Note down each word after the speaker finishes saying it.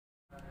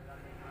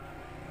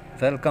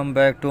Welcome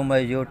back to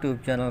my YouTube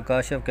channel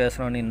Kashif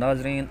Kaisrani.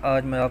 नाजरीन,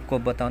 आज मैं आपको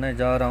बताने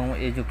जा रहा हूँ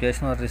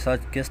एजुकेशनल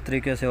रिसर्च किस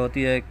तरीके से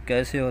होती है,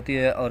 कैसे होती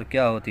है और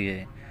क्या होती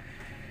है।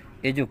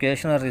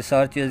 Educational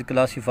research is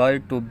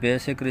classified to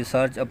basic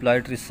research,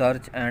 applied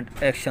research and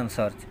action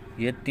search.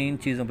 ये तीन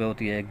चीज़ों पे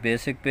होती है, एक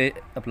बेसिक पे,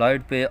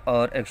 अप्लाइड पे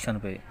और एक्शन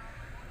पे।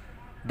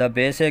 The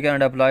basic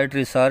and applied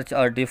research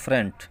are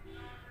different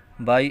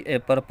by a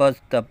purpose.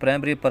 The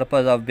primary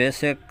purpose of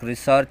basic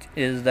research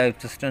is the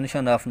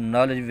extension of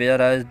knowledge,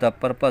 whereas the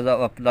purpose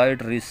of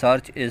applied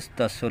research is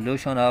the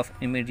solution of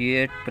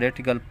immediate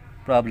practical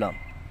problem.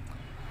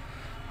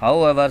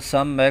 However,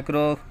 some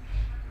macro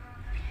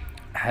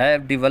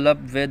have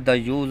developed with the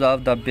use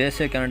of the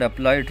basic and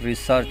applied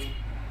research.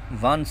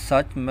 One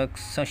such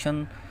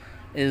exception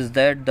is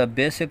that the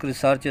basic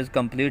research is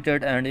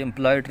completed and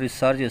applied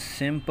research is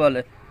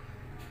simple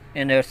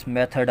in its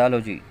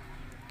methodology.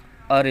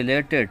 A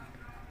related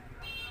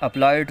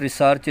applied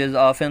research is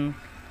often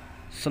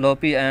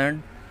sloppy and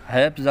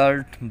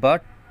haphazard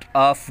but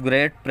of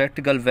great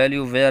practical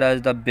value,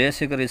 whereas the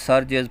basic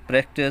research is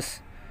practice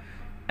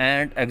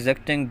and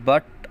exacting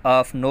but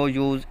of no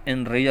use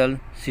in real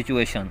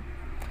situation.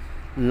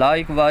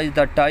 Likewise,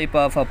 the type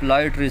of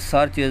applied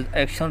research is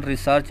action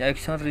research.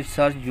 Action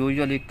research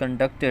usually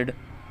conducted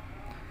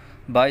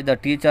by the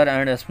teacher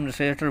and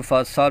administrator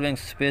for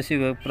solving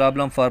specific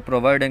problem, for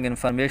providing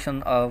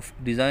information, of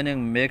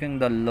designing,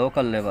 making the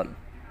local level.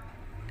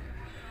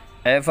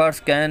 Efforts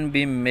can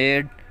be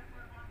made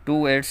to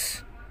its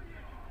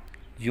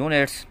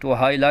units to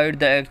highlight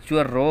the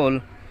actual role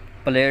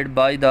played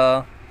by the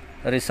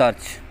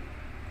research.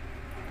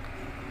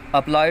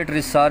 Applied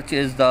research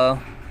is the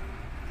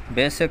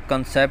basic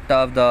concept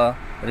of the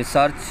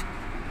research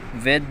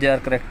with their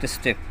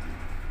characteristic.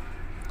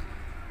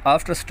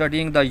 After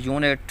studying the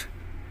unit,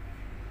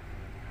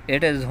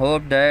 it is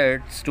hoped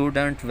that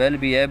students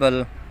will be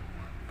able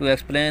to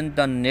explain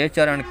the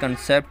nature and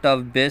concept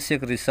of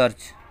basic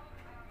research,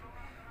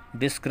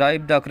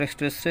 describe the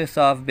characteristics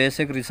of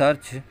basic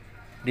research,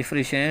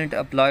 differentiate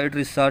applied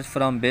research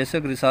from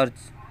basic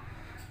research,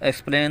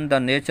 explain the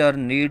nature,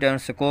 need and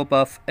scope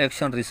of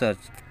action research,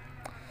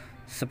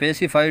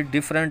 specify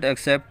different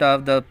aspects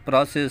of the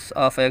process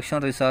of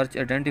action research,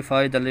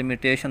 identify the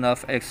limitation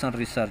of action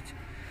research.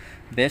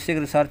 Basic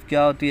research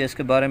क्या होती है,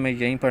 इसके बारे में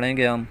यहीं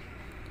पढ़ेंगे हम.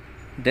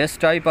 This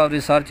type of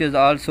research is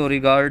also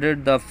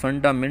regarded the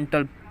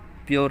fundamental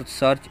pure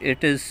research.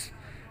 It is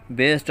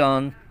based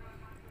on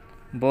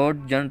both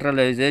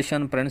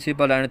generalization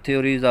principle and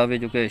theories of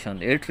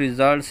education. It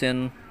results in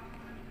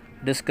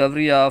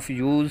discovery of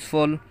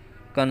useful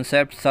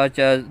concepts such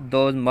as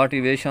those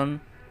motivation,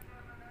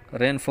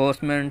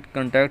 reinforcement,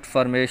 contact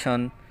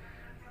formation.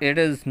 It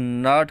is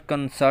not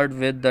concerned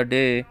with the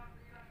day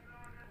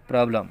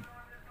problem.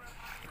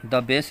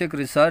 The basic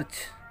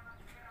research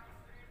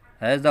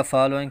has the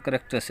following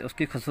characteristics.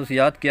 उसकी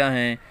खसूसियात क्या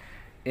हैं?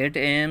 It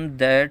aims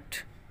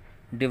that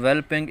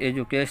developing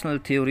educational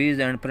theories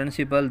and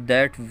principles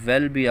that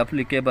will be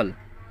applicable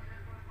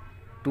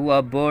to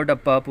a broad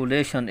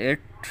population.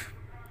 It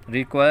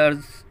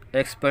requires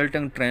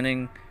experting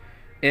training.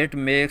 It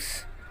makes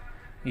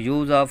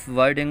use of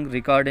wide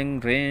recording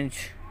range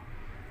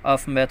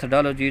of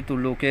methodology to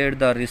locate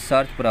the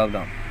research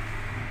problem.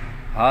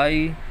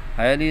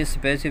 Highly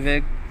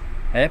specific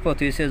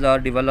hypotheses are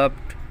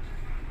developed.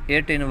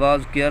 It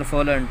involves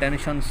careful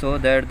attention so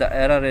that the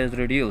error is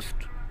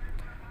reduced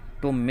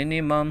to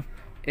minimum.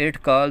 It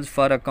calls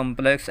for a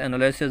complex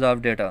analysis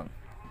of data.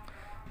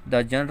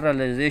 The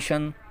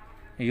generalization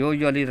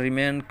usually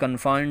remain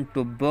confined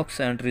to books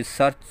and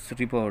research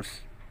reports.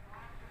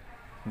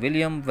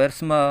 William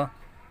Versma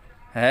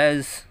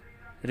has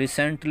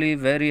recently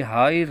very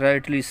high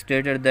rightly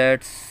stated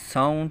that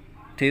sound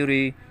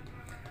theory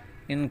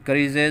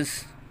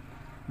increases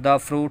the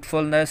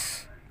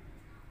fruitfulness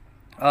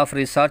of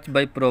research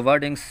by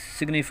providing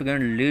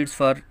significant leads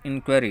for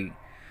inquiry,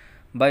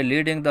 by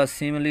leading the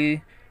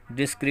seemingly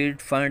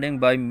discrete finding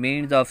by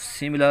means of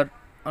similar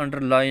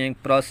underlying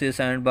process,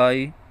 and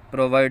by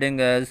providing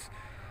as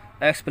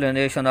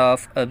explanation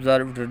of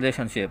observed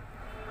relationship.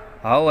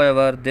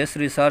 However, this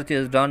research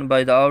is done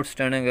by the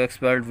outstanding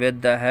expert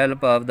with the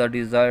help of the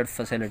desired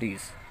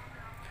facilities.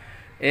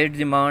 It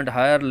demands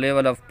higher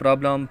level of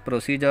problem,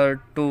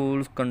 procedure,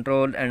 tools,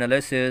 control,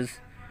 analysis.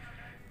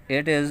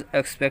 It is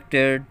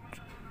expected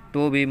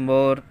to be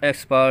more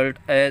expert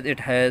as it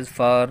has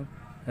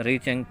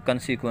far-reaching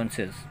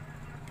consequences.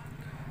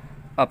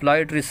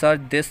 Applied research.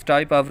 This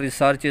type of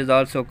research is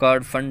also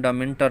called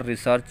fundamental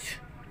research.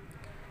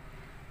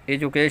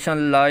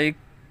 Education, like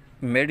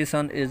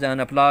medicine, is an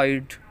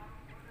applied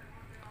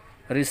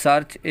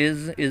research.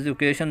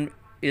 Education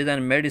is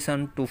an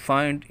medicine to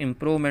find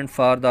improvement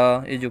for the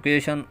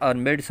education or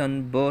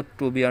medicine, both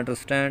to be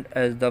understood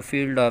as the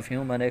field of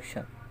human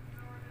action,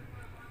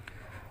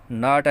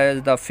 not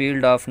as the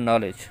field of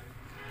knowledge.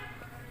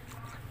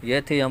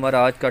 ये थी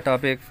हमारा आज का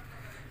topic.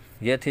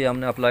 ये थी,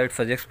 हमने applied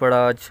physics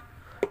पढ़ा आज.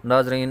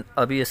 नाजरीन,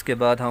 अभी इसके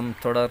बाद हम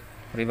थोड़ा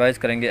रिवाइज़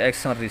करेंगे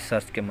एक्शन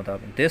रिसर्च के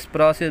मुताबिक. This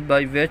process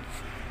by which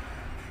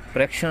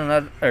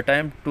Practitioners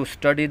attempt to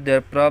study their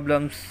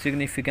problems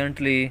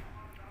significantly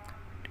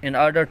in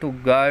order to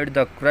guide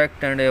the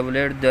correct and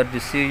evaluate their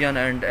decision,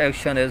 and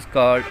action is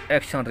called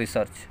action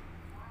research.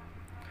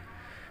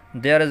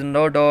 There is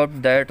no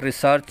doubt that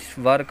research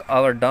work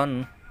ever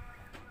done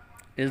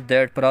is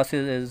that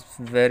process is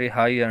very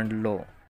high and low.